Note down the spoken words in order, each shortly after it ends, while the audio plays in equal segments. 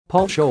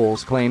Paul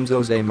Scholes claims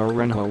Jose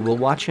Mourinho will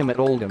watch him at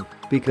Oldham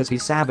because he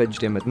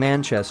savaged him at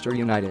Manchester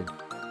United.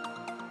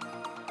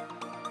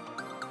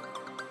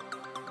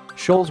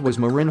 Scholes was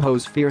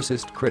Mourinho's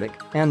fiercest critic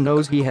and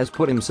knows he has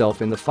put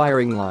himself in the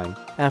firing line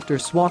after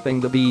swapping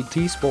the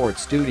BT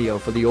Sports studio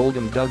for the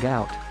Oldham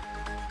dugout.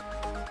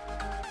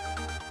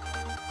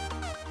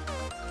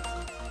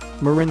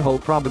 Mourinho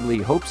probably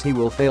hopes he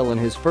will fail in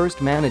his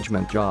first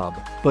management job,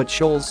 but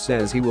Scholes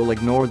says he will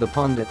ignore the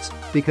pundits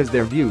because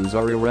their views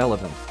are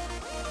irrelevant.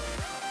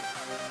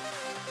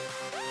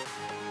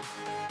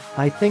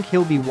 "I think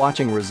he'll be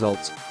watching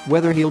results.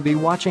 Whether he'll be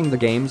watching the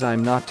games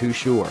I'm not too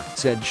sure,"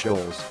 said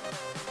Scholes.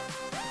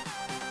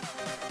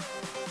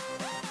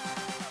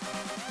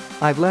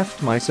 "I've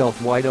left myself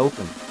wide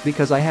open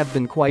because I have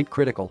been quite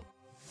critical.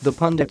 The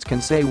pundits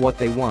can say what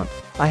they want.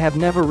 I have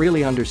never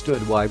really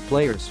understood why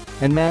players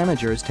and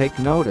managers take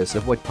notice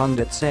of what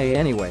pundits say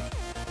anyway.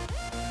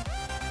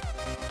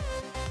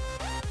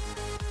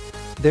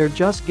 They're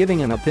just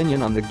giving an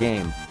opinion on the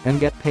game and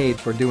get paid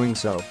for doing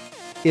so.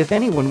 If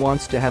anyone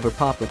wants to have a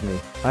pop with me,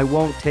 I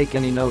won't take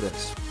any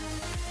notice.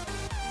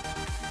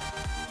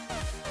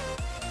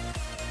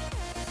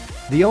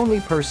 The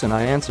only person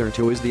I answer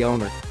to is the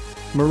owner."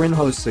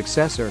 Mourinho's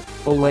successor,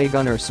 Ole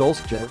Gunnar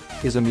Solskjaer,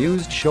 is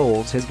amused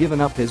Scholes has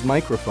given up his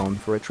microphone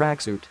for a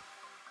tracksuit.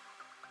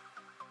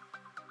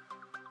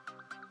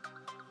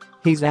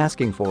 "He's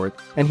asking for it,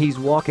 and he's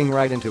walking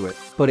right into it,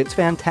 but it's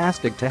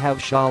fantastic to have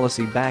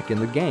Scholesy back in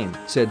the game,"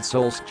 said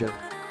Solskjaer.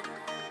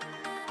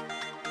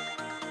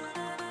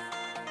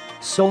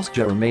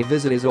 Solskjaer may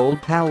visit his old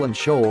pal, and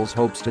Scholes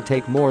hopes to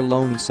take more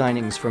loan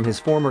signings from his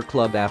former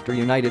club after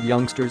United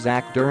youngster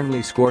Zak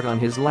Dearnley scored on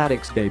his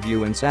Latics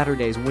debut in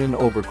Saturday's win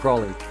over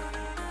Crawley.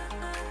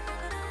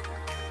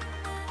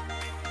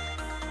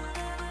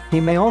 He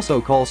may also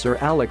call Sir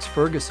Alex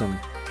Ferguson,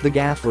 the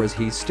gaffer as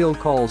he still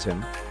calls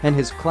him, and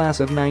his class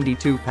of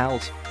 '92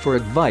 pals for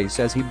advice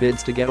as he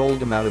bids to get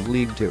Oldham out of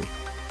League Two.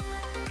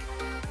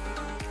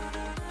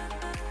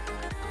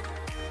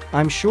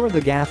 "I'm sure the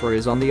gaffer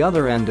is on the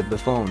other end of the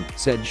phone,"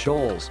 said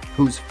Scholes,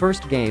 whose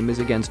first game is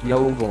against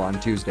Yeovil on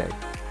Tuesday.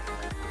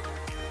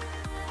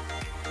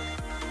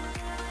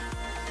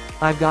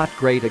 "I've got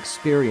great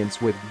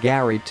experience with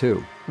Gary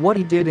too. What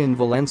he did in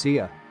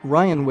Valencia,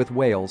 Ryan with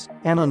Wales,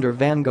 and under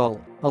Van Gaal,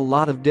 a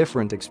lot of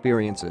different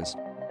experiences.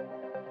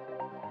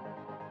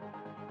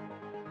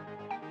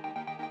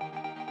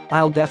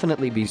 I'll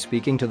definitely be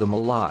speaking to them a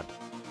lot."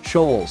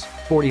 Scholes,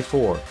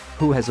 44,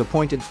 who has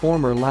appointed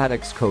former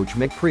Latics coach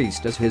Mick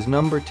Priest as his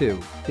number 2,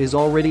 is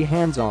already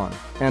hands-on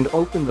and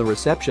opened the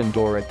reception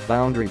door at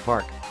Boundary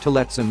Park to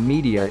let some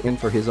media in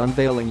for his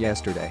unveiling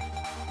yesterday.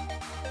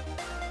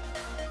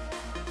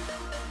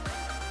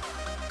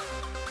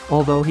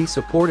 Although he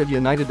supported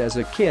United as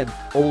a kid,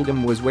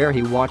 Oldham was where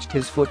he watched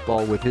his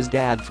football with his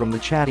dad from the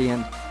Chaddy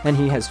end, and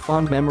he has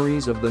fond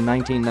memories of the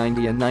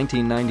 1990 and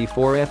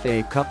 1994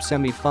 FA Cup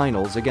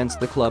semi-finals against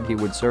the club he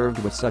would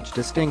served with such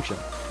distinction.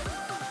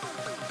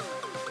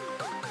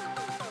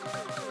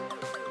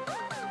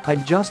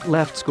 "I'd just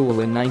left school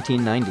in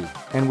 1990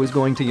 and was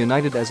going to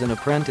United as an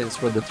apprentice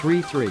for the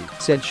 3-3,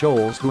 said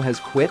Scholes, who has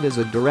quit as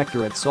a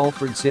director at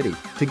Salford City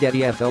to get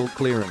EFL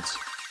clearance.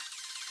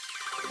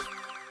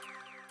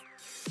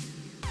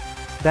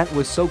 "That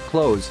was so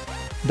close.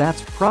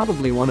 That's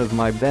probably one of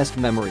my best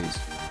memories.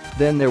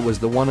 Then there was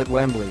the one at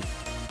Wembley.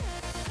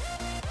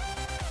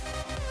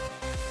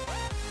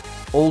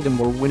 Oldham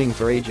were winning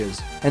for ages,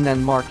 and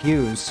then Mark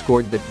Hughes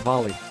scored that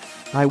volley.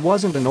 I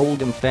wasn't an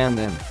Oldham fan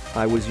then,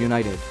 I was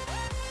United.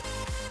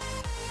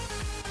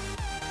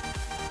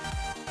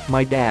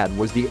 My dad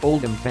was the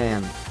Oldham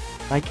fan.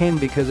 I came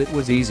because it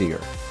was easier,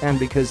 and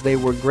because they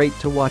were great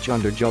to watch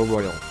under Joe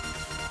Royle.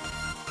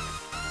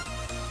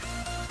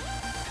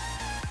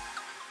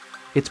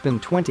 It's been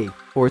 20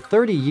 or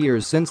 30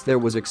 years since there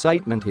was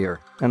excitement here,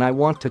 and I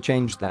want to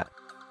change that.